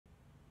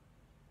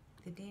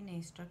The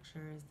DNA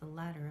structure is the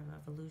ladder of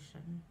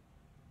evolution.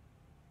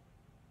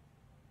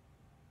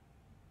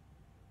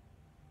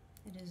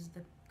 It is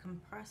the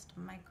compressed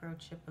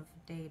microchip of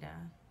data.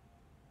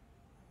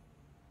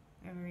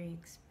 Every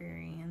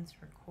experience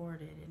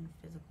recorded in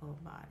physical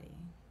body.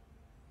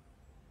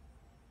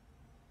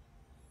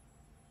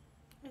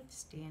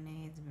 Its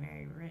DNA is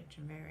very rich,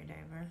 very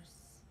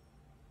diverse,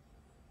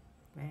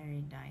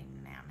 very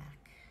dynamic.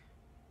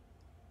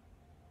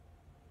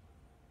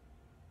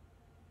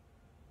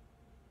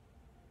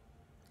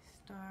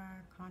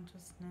 Star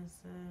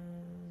consciousnesses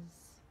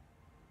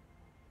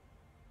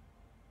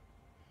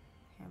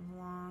have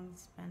long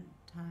spent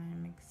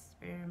time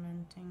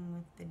experimenting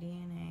with the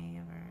DNA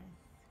of Earth.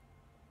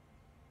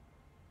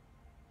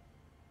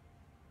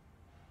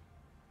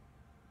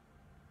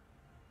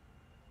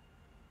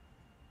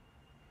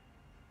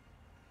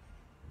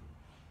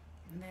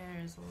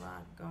 There's a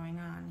lot going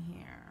on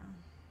here.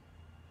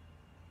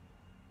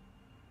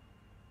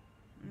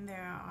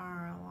 There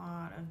are a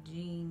lot of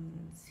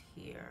genes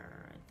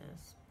here at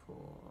this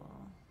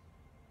pool.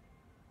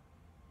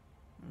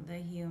 The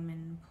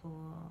human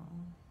pool.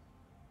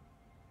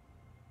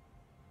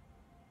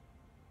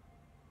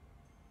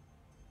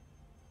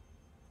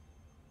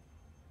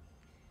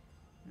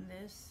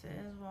 This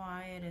is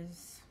why it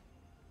is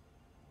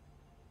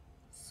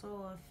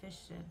so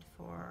efficient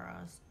for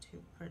us to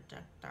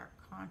project our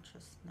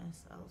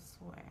consciousness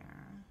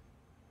elsewhere.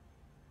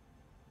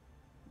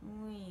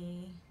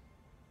 We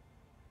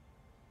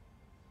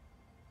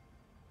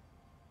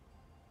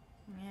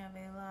have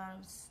a lot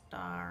of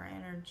star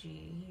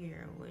energy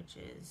here, which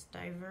is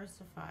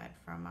diversified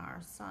from our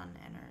sun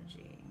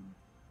energy.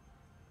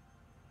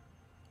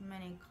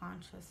 Many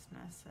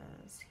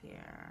consciousnesses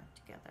here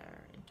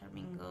together,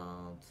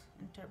 intermingled,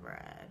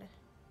 interbred,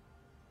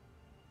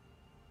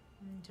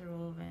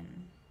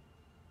 interwoven,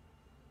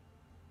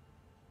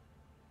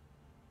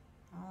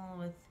 all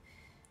with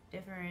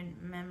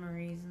different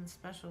memories and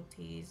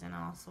specialties, and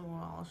also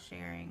all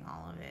sharing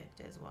all of it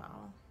as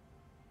well.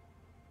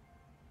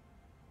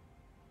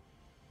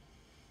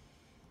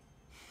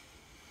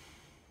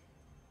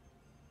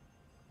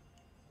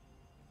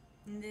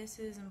 And this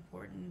is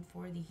important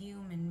for the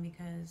human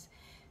because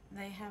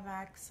they have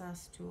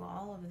access to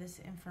all of this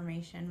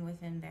information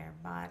within their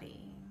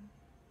body,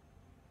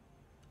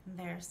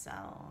 their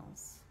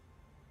cells.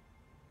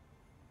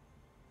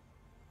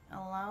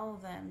 Allow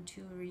them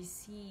to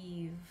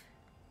receive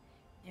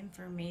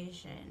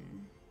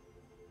information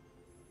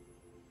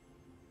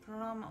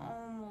from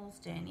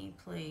almost any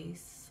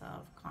place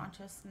of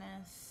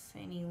consciousness,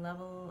 any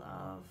level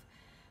of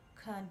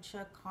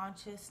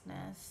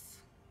consciousness.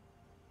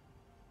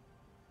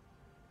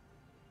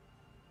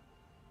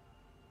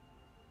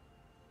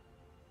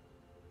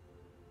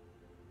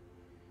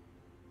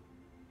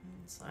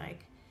 It's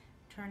like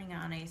turning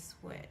on a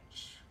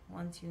switch.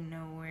 Once you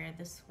know where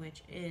the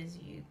switch is,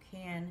 you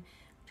can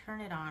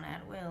turn it on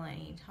at will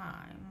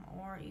anytime,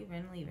 or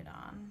even leave it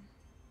on.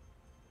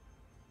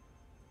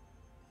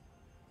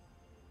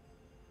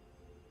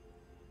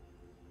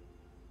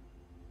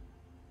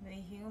 The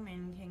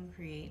human can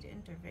create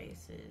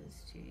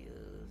interfaces to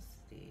use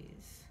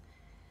these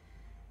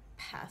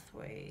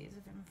pathways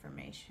of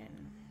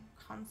information,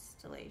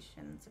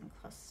 constellations and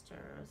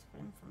clusters of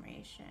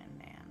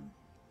information and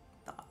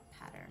thought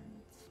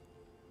patterns.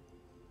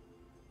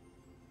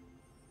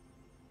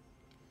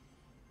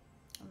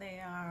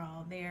 They are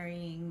all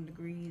varying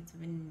degrees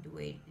of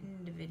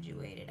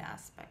individuated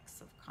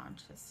aspects of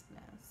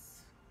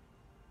consciousness,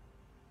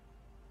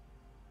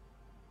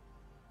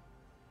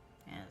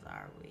 as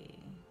are we.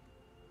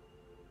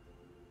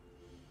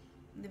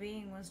 The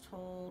being was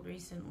told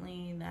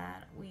recently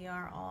that we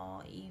are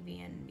all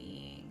Evian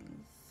beings.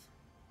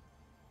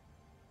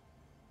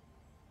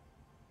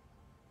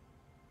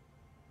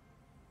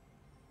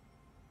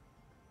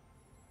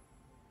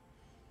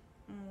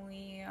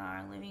 We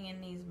are living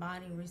in these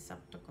body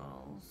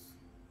receptacles,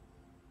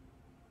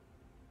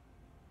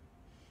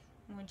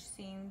 which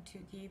seem to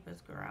keep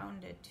us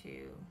grounded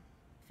to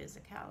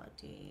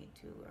physicality,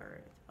 to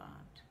Earth, but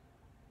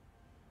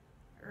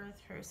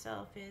Earth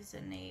herself is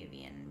an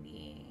avian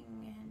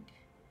being, and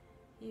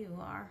you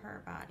are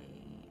her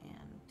body,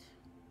 and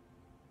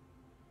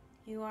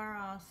you are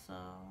also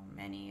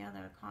many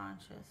other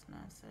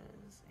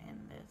consciousnesses in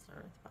this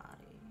Earth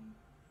body.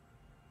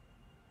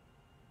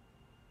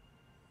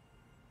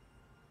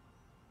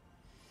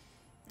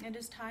 It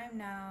is time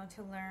now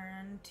to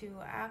learn to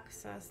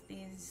access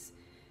these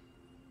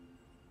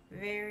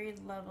varied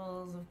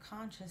levels of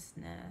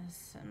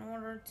consciousness in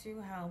order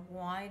to help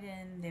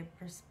widen the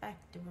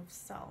perspective of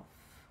self.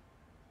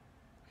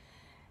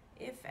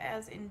 If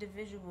as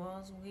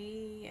individuals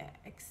we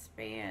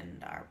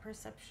expand our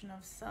perception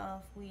of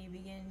self, we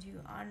begin to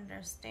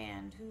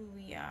understand who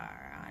we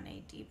are on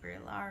a deeper,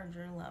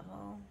 larger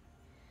level.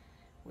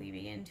 We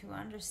begin to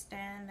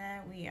understand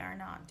that we are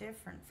not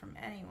different from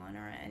anyone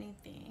or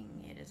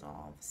anything. It is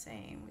all the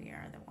same. We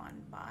are the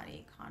one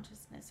body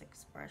consciousness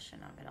expression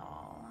of it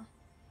all.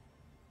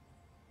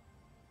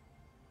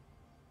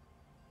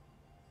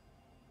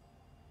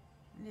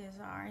 It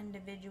is our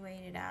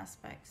individuated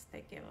aspects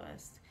that give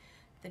us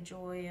the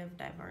joy of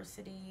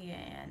diversity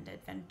and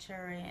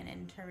adventure and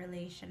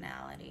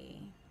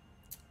interrelationality.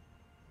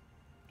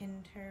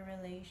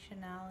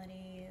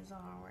 Interrelationality is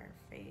our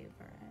favorite.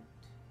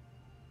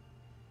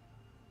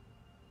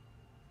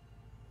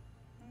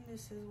 And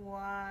this is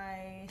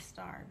why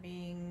star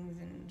beings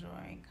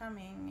enjoy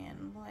coming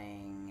and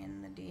playing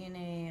in the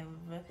DNA of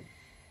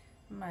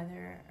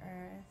Mother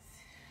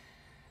Earth.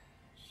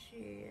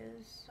 She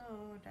is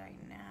so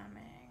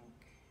dynamic.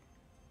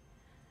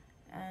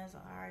 As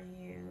are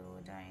you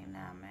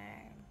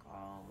dynamic.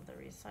 All the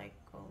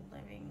recycled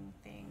living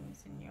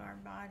things in your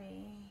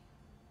body,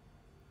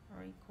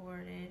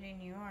 recorded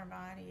in your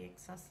body,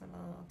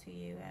 accessible to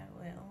you at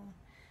will.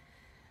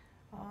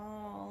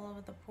 All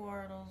of the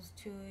portals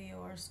to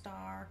your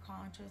star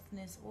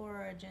consciousness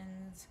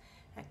origins,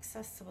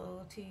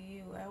 accessible to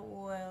you at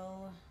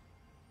will.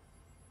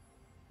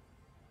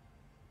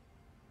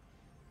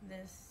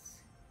 This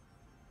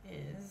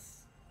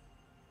is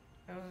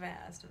a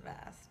vast,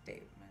 vast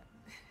statement.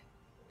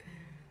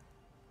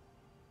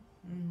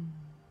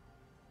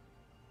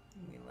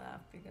 We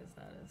laugh because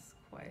that is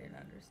quite an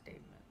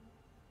understatement.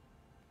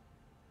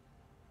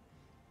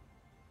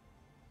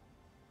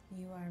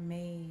 You are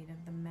made of